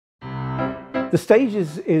The stage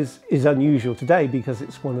is unusual today because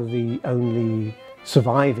it's one of the only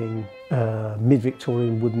surviving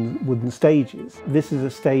mid-Victorian wooden stages. This is a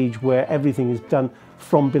stage where everything is done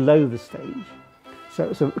from below the stage. So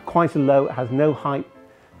it's quite a low, it has no height,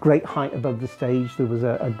 great height above the stage. There was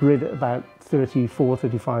a grid at about 34,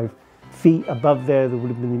 35 feet above there. There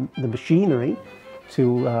would have been the machinery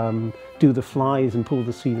to do the flies and pull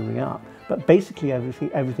the scenery up. But basically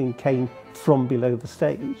everything came from below the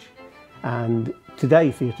stage. And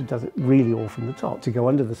today theatre does it really all from the top. To go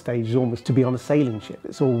under the stage is almost to be on a sailing ship.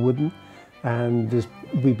 It's all wooden, and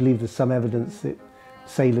we believe there's some evidence that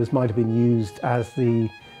sailors might have been used as the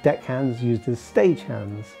deckhands, used as stage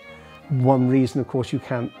hands. One reason, of course, you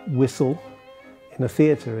can't whistle in a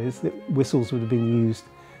theatre is that whistles would have been used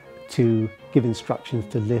to give instructions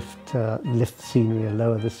to lift the scenery or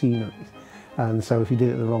lower the scenery. And so if you did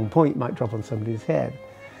it at the wrong point, it might drop on somebody's head.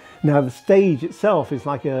 Now the stage itself is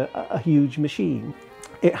like a huge machine.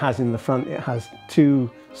 It has in the front, it has 2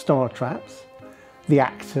 star traps. The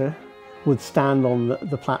actor would stand on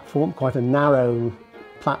the platform, quite a narrow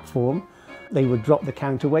platform. They would drop the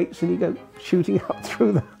counterweights and you go shooting up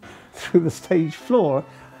through the stage floor.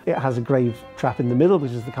 It has a grave trap in the middle,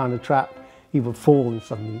 which is the kind of trap he would fall and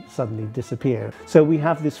suddenly disappear. So we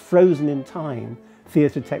have this frozen in time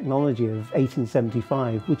theatre technology of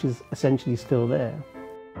 1875, which is essentially still there.